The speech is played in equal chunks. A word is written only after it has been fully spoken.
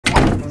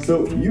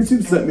So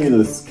YouTube sent me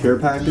this care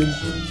package,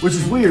 which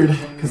is weird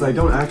because I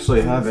don't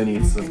actually have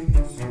any. So,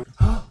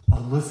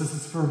 unless this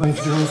is for my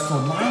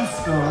 0-sub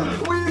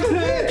milestone. We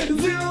hit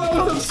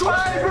 0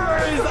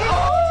 subscribers!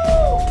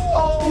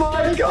 Oh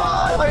my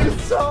god! I'm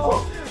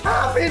so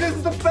happy! This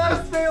is the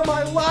best day of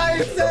my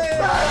life! The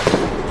best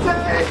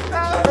day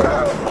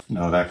ever!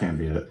 No, that can't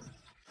be it.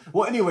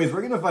 Well, anyways,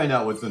 we're gonna find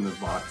out what's in this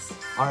box.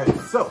 Alright,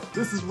 so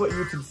this is what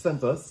YouTube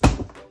sent us.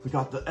 We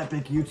got the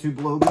epic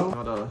YouTube logo.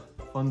 Got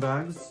fun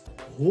bags.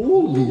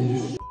 Holy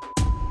sh**.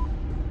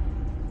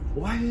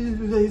 Why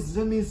did they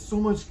send me so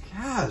much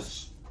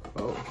cash?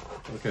 Oh,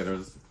 okay,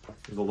 there's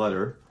a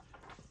letter.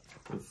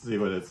 Let's see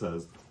what it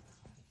says.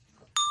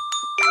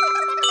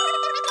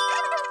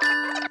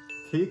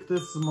 Take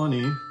this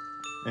money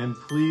and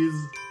please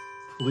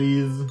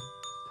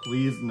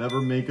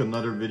never make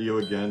another video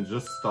again.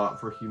 Just stop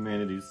for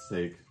humanity's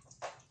sake.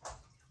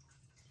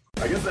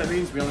 I guess that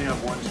means we only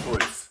have one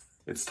choice.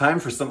 It's time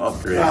for some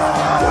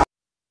upgrades.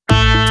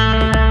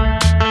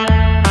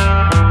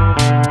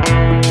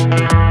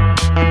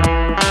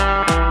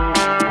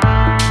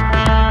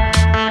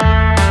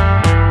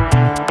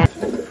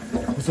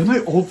 Is that my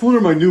old phone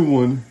or my new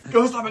one?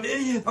 Ghost, I'm an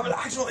idiot! I'm an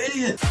actual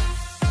idiot!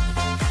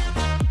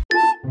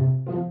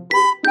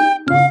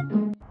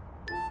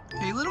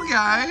 Hey, little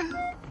guy.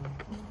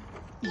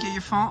 You get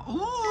your phone?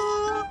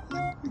 Ooh,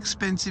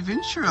 expensive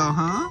intro,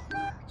 huh?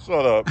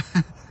 Shut up.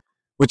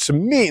 Which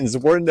means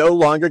we're no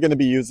longer going to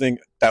be using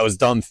those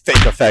dumb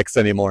fake effects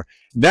anymore.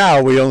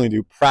 Now we only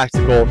do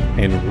practical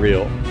and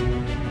real.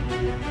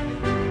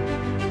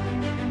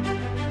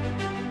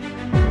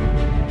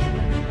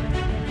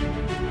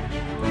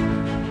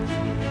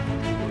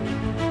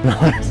 I'm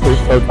honestly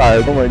so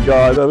tired. Oh my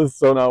god, that was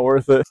so not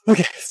worth it.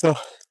 Okay, so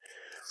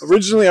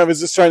originally I was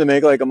just trying to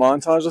make like a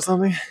montage or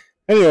something.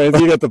 Anyways,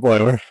 you get the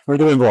point. We're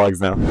doing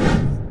vlogs now.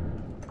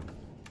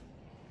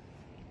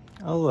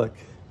 Oh look,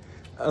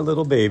 a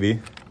little baby.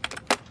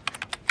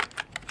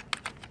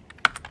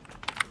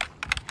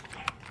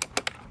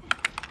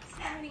 So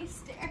many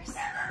stairs.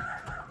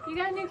 You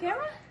got a new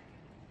camera?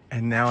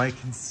 And now I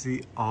can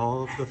see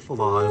all of the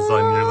flaws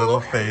on your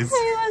little face.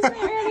 I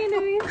wasn't ready to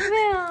be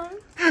filmed.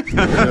 I'm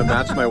gonna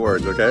match my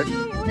words, okay?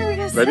 What are we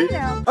gonna Ready? say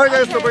now? Alright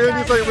guys, so we're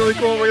gonna do something really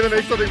cool. We're gonna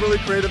make something really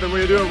creative and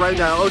we're gonna do it right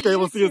now. Okay,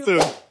 we'll see you soon.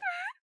 The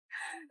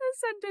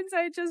sentence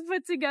I just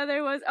put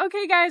together was,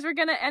 okay guys, we're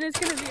gonna, and it's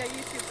gonna be a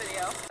YouTube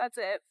video. That's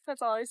it.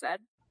 That's all I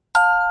said.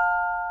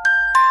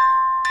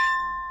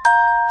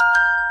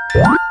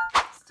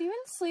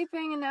 Steven's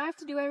sleeping and now I have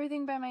to do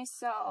everything by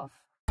myself.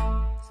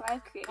 So I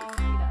have creative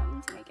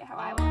freedom to make it how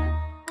I want it.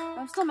 But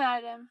I'm still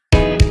mad at him.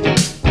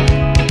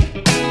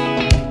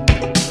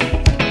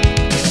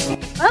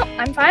 Well,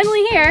 I'm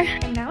finally here.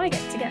 And now I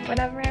get to get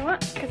whatever I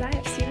want because I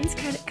have Steven's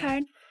credit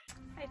card.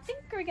 I think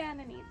we're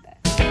gonna need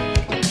this.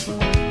 Okay,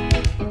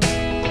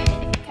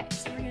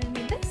 so we're gonna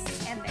need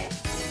this, and this,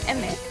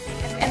 and this,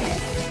 and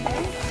this,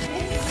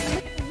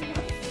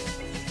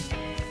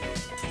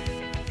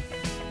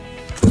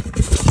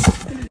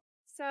 and this.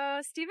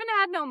 So Steven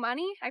had no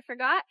money, I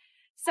forgot.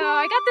 So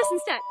I got this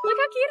instead. Look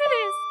how cute it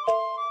is.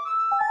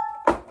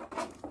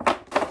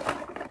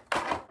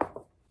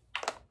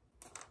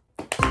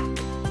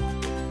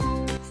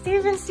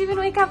 Steven,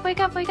 wake up, wake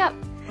up, wake up.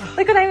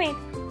 Look what I made.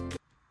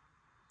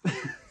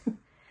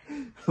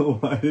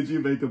 Why did you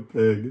make a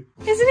pig?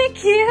 Isn't it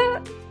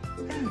cute?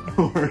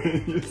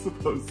 Weren't you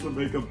supposed to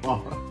make a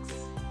box?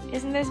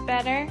 Isn't this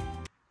better?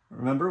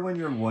 Remember when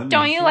your one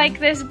Don't mission, you like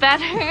this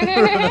better?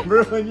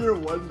 Remember when your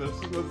one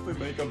mission was to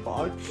make a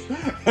box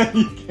and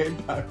you came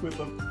back with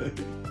a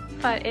pig?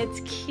 But it's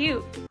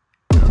cute,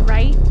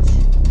 right?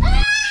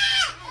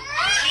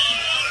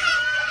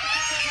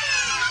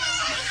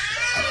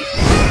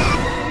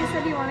 You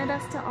said you wanted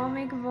us to all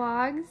make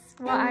vlogs.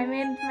 Well, I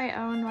made my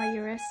own while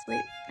you were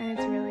asleep, and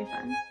it's really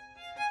fun.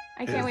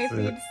 I can't wait for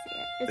you to see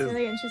it. It's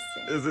really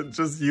interesting. Is it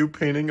just you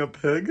painting a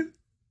pig?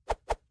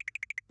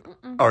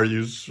 Are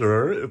you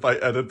sure? If I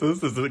edit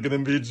this, is it gonna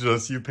be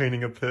just you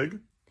painting a pig?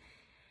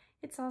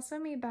 It's also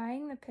me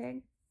buying the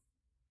pig.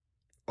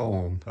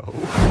 Oh no.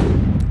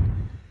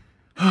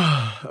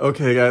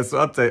 Okay guys, so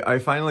update. I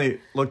finally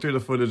looked through the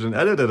footage and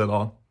edited it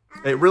all.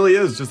 It really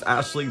is just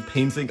Ashley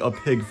painting a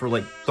pig for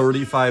like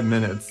 35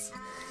 minutes.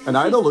 And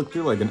I had to look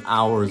through like an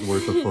hour's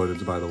worth of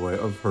footage, by the way,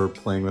 of her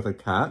playing with a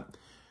cat,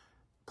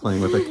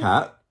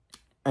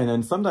 and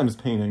then sometimes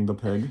painting the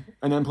pig,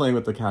 and then playing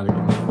with the cat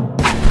again.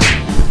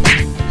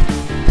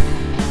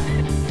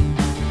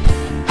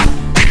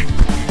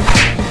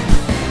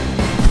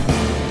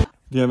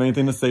 Do you have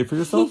anything to say for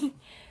yourself?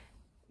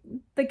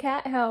 The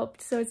cat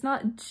helped, so it's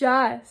not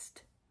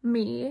just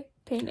me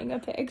painting a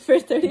pig for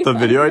 35 The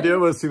video minutes. idea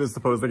was she was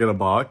supposed to get a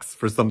box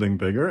for something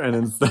bigger, and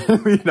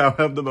instead we now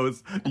have the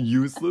most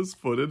useless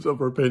footage of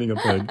her painting a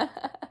pig.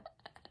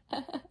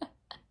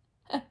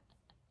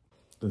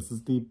 This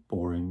is the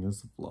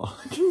boringest vlog.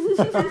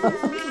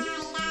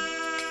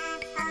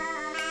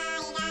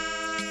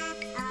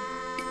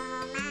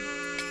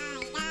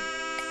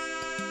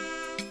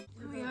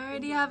 We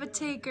already have a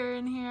taker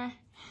in here.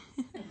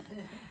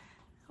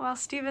 while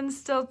Steven's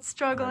still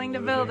struggling to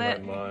build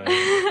it.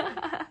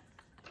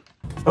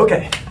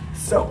 Okay,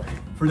 so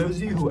for those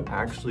of you who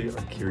actually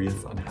are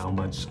curious on how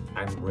much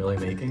I'm really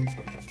making,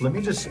 let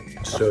me just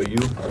show you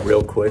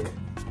real quick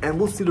and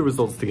we'll see the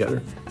results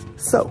together.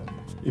 So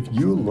if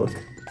you look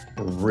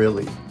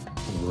really,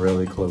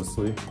 really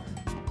closely,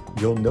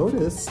 you'll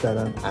notice that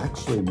I'm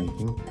actually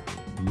making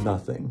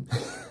nothing.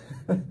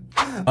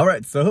 All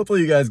right, so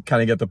hopefully you guys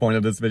kind of get the point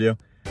of this video.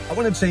 I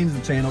want to change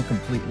the channel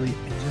completely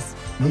and just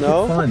make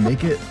it fun,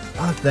 make it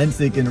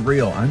authentic and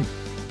real. I'm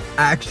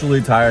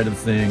actually tired of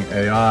seeing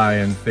AI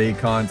and fake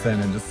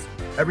content and just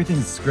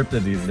everything's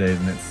scripted these days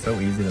and it's so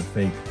easy to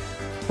fake.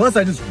 Plus,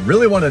 I just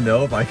really want to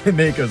know if I can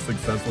make a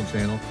successful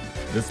channel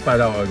despite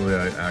how ugly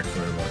I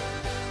actually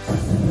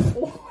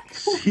look.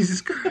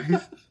 Jesus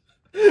Christ.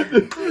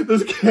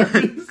 This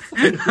camera's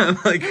I'm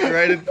like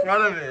right in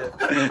front of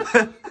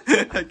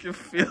it. I can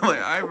feel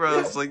my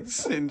eyebrows like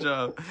singe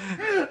up.